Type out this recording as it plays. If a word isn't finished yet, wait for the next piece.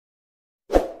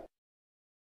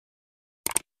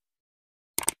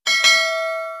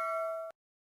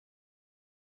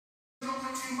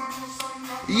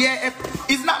Yeah,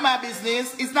 it's not my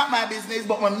business. It's not my business,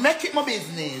 but I make it my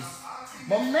business.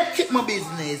 I make it my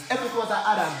business. If it was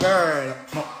another girl,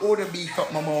 I would beat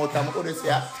up my mouth and I would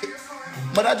say,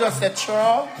 but I just said,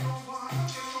 true.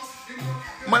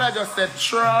 But I just said,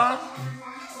 true.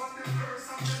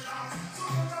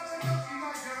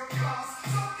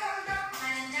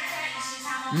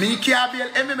 Me can't bail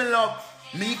Emily, my love.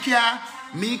 Me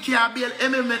can't bail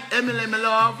Emily, my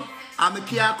love. And me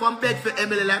can't come beg for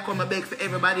Emily like I'm beg for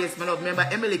everybody else, my love. Remember,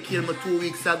 Emily killed me 2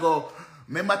 weeks ago.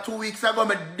 Remember 2 weeks ago,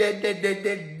 me dead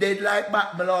like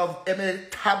that, my love. Emily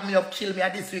tabbed me up, killed me,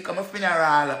 and this week I'm a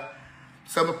funeral.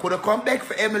 So I could have come back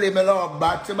for Emily, my love,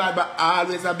 but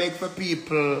always I beg for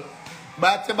people.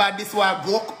 But this was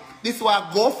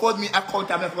go for me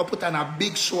account, I'm going to put on a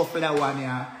big show for that one,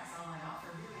 yeah.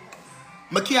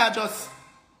 I can't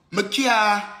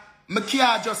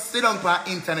just sit on the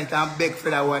internet and beg for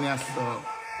that one, yeah, so.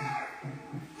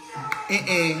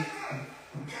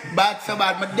 But so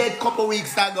bad, my dead couple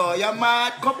weeks ago, yeah,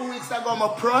 mad, couple weeks ago, my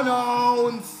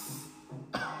pronouns.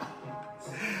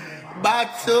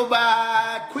 Bad, so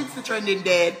bad. Quincy trending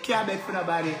dead. Can't beg for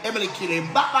nobody. Emily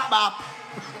killing. Bap, bap, bap.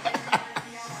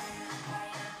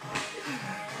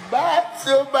 Bad,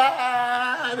 so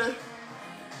bad.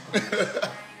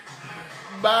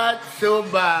 Bad, so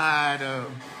bad.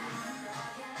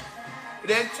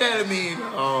 They tell me,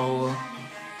 no.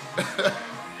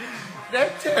 They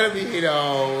tell me,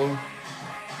 no.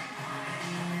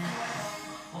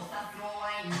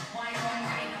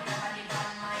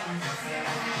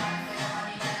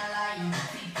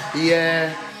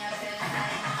 Yeah.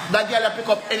 That girl pick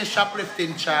up any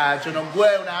shoplifting charge, you know, go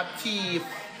on a thief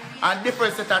and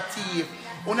different set of thief.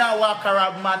 Una walk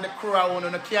around man the crowd,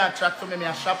 you can't chat to me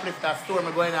a shoplifter store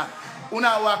me going on.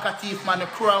 Una walk a thief man the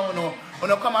crowd,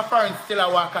 you come a friend still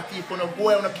a walk a thief, you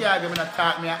go on can't give me a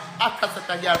talk me a after set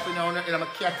of girl in my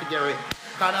category.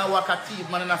 Can I walk a thief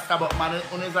man and a stab up man,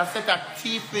 you is a set of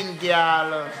thiefing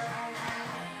girl.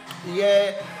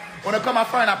 Yeah. When you come a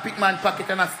find a pick man pocket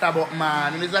and a stab up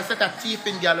man, and there's a set of teeth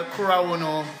in girl crown, you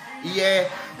know. Yeah.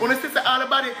 When you say all the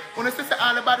body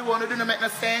want to do not make no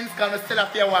sense, because you still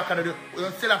have to walk and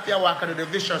do the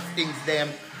vicious things them.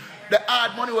 The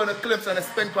hard money when you clips and you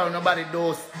spend for nobody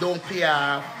don't pay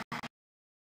off.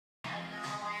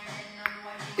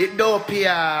 It don't pay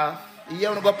off. You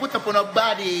want to go put up on a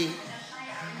body.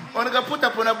 You want to go put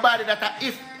up on a body that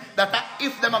if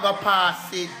them are going to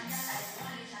pass it.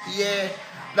 Yeah.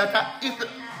 If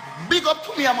big up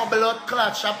to me, I'm a blood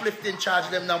clot, shoplifting charge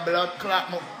them no blood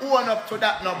clot. I own up to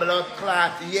that no blood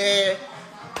clot. Yeah.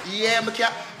 Yeah, I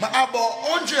have about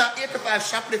 185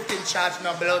 shoplifting charge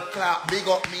no blood clot. Big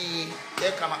up me.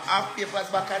 Yeah, come on, half papers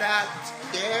back at that.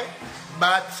 Yeah.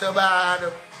 Bad so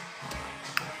bad.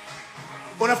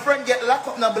 When a friend get locked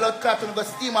up no blood clot, you go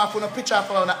steam off on a picture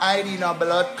for an ID no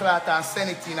blood clot and send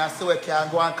it in and so we can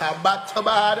go and call bad so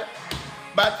bad.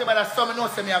 But that's some know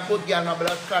say me a good girl no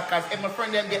blood clot, because if my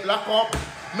friend them get locked up,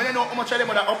 I don't know how much of them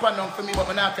are up and down for me, but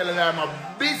I'm not telling them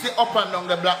I'm busy up and down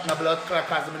the block no blood clot,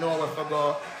 because I know where to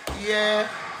go. Yeah.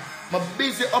 I'm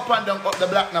busy up and down up the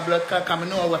block no blood clot, because I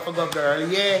know where to go, girl.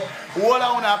 Yeah. All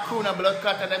I want to crew no blood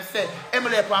clot, and them said,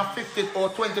 Emily upon 50 or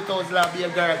 20,000 bail,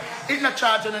 girl. It's not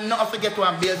charging and not to get to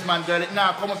a bails man, girl. It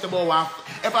now come up to about one.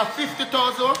 If I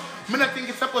 50,000, I don't think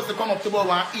it's supposed to come up to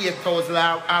about 8,000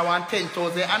 or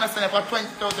 10,000. And I said if I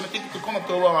 20,000, I think it will come up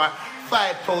to about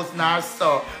 5,000 or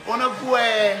so. I want to go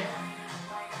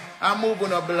and move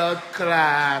on a blood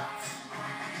clot.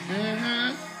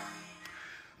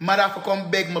 Mother for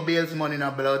come beg my bills money in a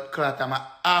blood clot, I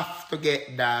have to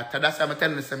get that. That's why I'm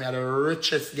telling you, me are the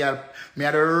richest girl. Me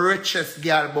are the richest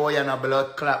girl boy in a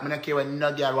blood clot. I don't care what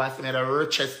no girl wants to me the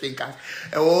richest thing.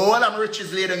 All I'm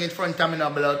riches laying in front of me in a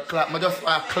blood clot. I just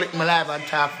want to click my live and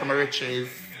talk for my riches.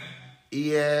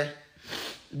 Yeah.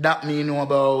 That me know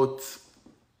about.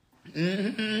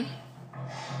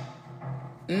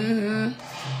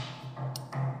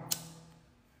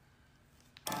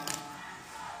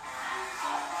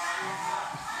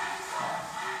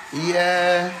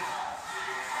 Yeah.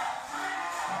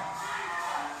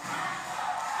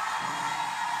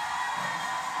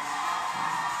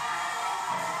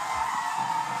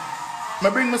 I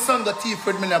bring my son the teeth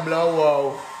with me in a blow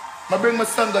wow. I bring my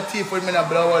son the teeth with me in a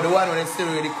blow wow. The one when they see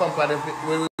where they come on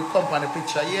the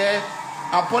picture. Yeah.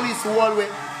 And police wall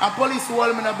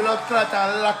me in a blood clot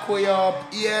and lock way up.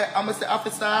 Yeah. I'm say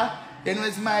officer. You know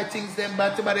it's my things them,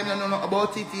 but them don't know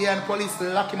about it here, and police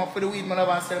lock him up for the weed, my love,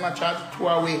 and say them a charge 2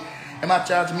 away. Them a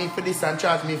charge me for this and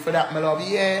charge me for that, my love.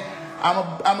 Yeah.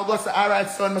 I'm a go say, alright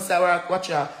son, I say, watch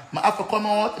out. I have to come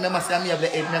out, and I say, I have the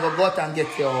head, I go out and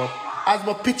get you out. as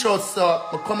my pitch out, so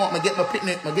I come out, I get up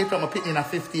my picnic in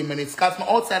 15 minutes. Because my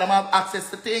outside, I have access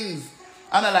to things.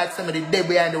 I don't like somebody dead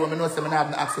behind the woman, know somebody have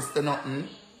no access to nothing.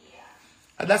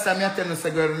 And that's why I'm telling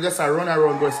you, girl, just run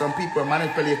around, girl. Some people are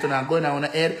manipulating and going on the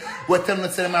head. We're telling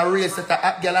them a race that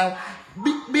a girl and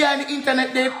behind the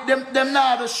internet, them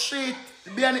not the shit.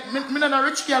 Behind me not a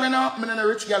rich girl, you know. Me not a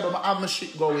rich girl, but I have my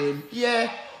shit going.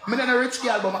 Yeah. Me not a rich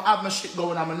girl, but I have my shit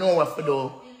going and I know what to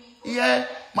do. Yeah.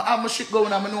 I have my shit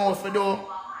going and I know what to do.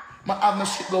 I have my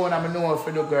shit going and I know what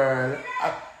to do, girl.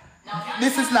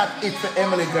 This is not it for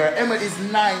Emily, girl. Emily is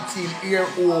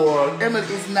 19-year-old. Emily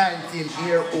is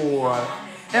 19-year-old.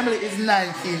 Emily is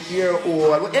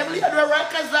 19-year-old. Well, Emily had a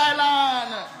Rikers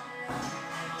Island.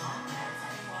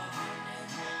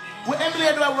 Well, Emily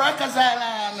had a Rikers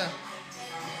Island.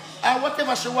 And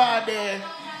whatever she want there.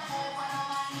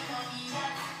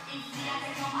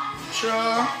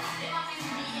 Sure.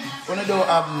 When I don't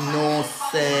have no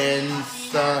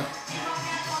sense.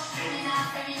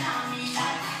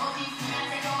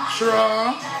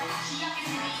 Sure.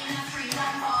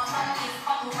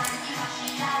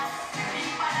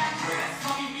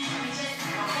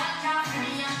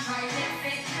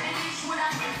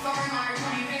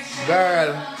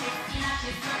 Girl.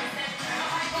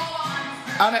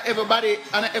 And everybody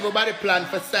plan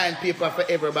for sign paper for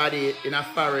everybody in a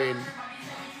foreign.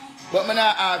 But I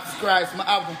not ask Christ, I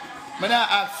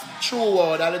not ask true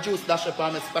word or the juice dash up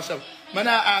on my special. I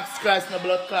not ask Christ no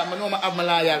blood clot. I know I have my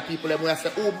loyal people them when I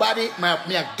say, oh body,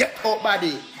 me a get out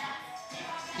body.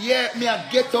 Yeah, me a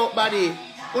get out body.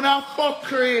 Una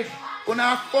fuckery.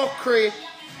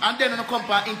 And then you come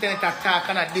on internet attack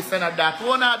and this and that.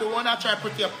 Wanna try to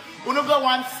put you up. You go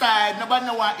one side, nobody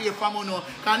know what hear from you.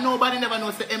 Because nobody never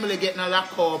knows that Emily getting a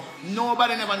lock up.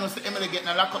 Nobody never knows that Emily getting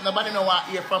a lock up. Nobody know what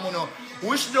hear from you.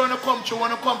 Which don't come to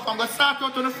wanna come from? Go start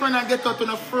out on a friend and get out on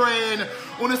a friend.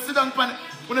 When you sit down on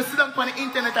the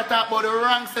internet and talk about the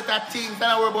wrong set of things, then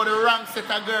I worry about the wrong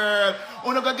set of girl.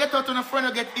 When you go get out on a friend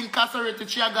and get incarcerated,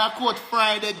 she got court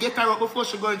Friday, get her up before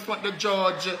she go in front of the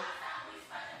judge.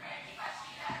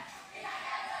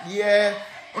 Yeah.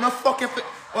 Me have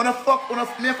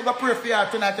to go pray for her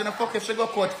tonight and fuck if she go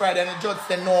court Friday and the judge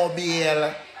say no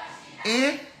bail.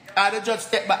 Or the judge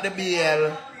take back the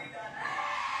bail.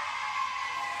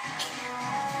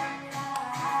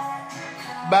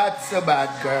 Bad so bad,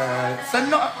 girl. So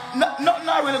not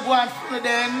really go on phone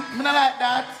then. Me not like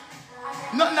that.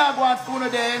 Nothing not go on phone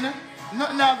then.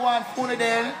 Nothing not go on phone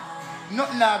then.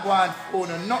 Nothing not go on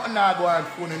phone. Nothing not go on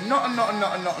phone. Nothing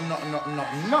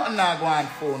not go on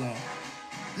phone.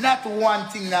 Not one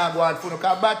thing now go on phone.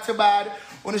 Because bad to bad.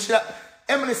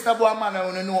 Emily stop one man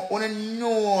and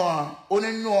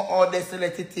know how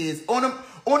desolate it is.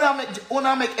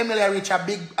 Wanna make Emily reach a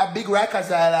big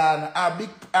Rikers Island, a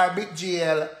big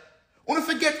jail. Wanna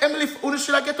forget Emily,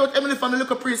 should I get out Emily from the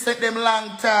local precinct them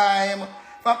long time.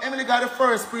 From Emily got the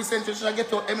first precinct, should I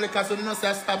get out Emily because you know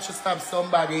say she stab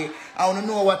somebody. I wanna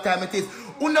know what time it is.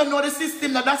 You don't know the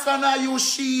system, now that's how I use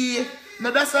she. Now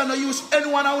that's how I use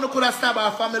anyone I wanna could have stabbed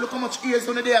her family. Look how much years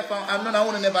on the day from and none I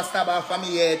wanna never stab her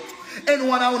family yet.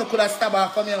 Anyone I wanna could have stabbed her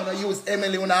family, I wanna use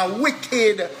Emily. Una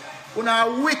wicked.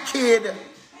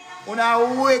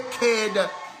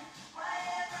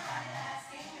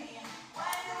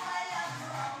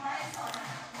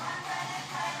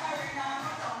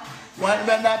 One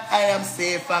when that I am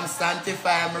safe, I'm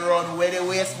sanctified, I'm run with the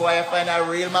waste boy, I find a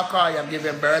real Macaulay, I'm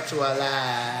giving birth to a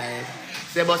life.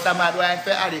 Say, but some mad wine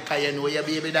for Addy, because you know your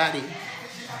baby daddy.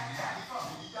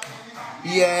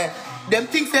 Yeah. Them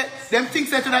things that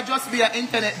should just be an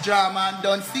internet drama and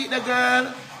done. See the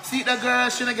girl, she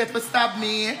not get to stab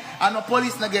me, and the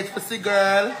police not get to see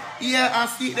girl. Yeah, and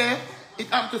see there, it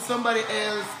happened to somebody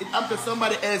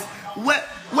else.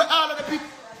 Where all of the people,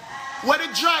 where the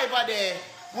driver there?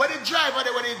 Where the driver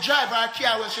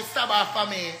car when she stab her for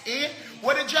me,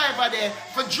 Where the driver there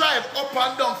for drive up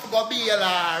and down for go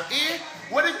BLR,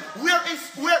 Where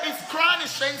is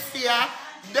Cranish and Sia,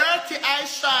 Dirty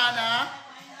Aishana?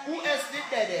 Who else did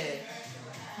that there?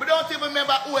 But don't even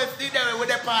remember who else did that with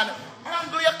the pan.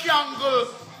 Angle your candle.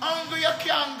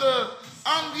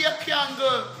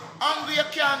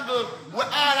 Where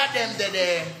all of them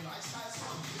there?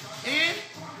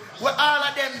 Where all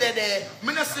of them there?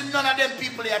 Me not see none of them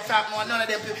people here talking, none of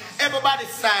them people. Everybody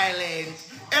silent.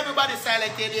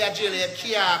 Till they are jail,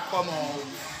 can't come out.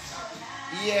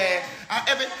 Yeah. And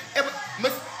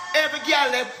every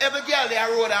girl they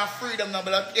are road and freedom now,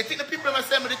 but you think the people them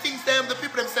send me the things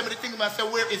I say,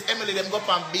 where is Emily? Them go up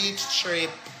on beach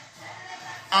trip.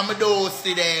 I'm do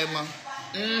see them.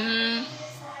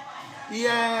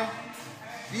 Yeah,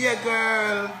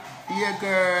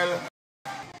 girl.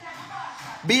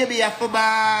 Baby a for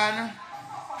ban.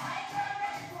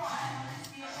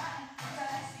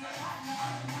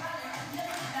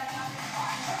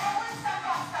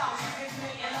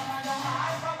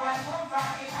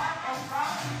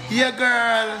 Yeah,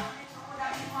 girl.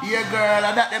 Yeah, girl.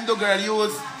 I that them do girl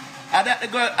use. I that the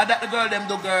girl them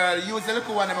do girl. Use the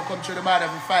little one them come through the bottom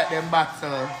and fight them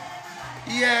battle.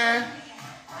 Yeah.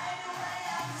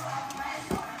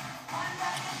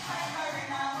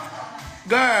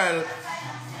 Girl.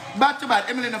 Back to back.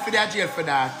 Emily not for their jail for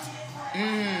that.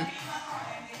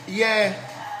 Yeah.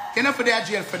 You're not for their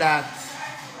jail for that.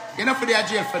 You're not for their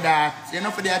jail for that. You're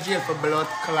not for their jail for blood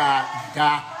clot.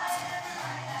 That.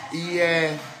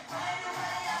 Yeah.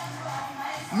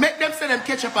 Make them say them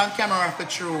catch up on camera for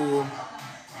true.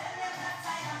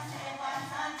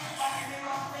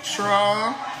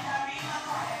 True.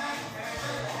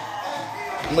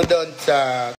 We don't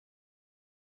talk.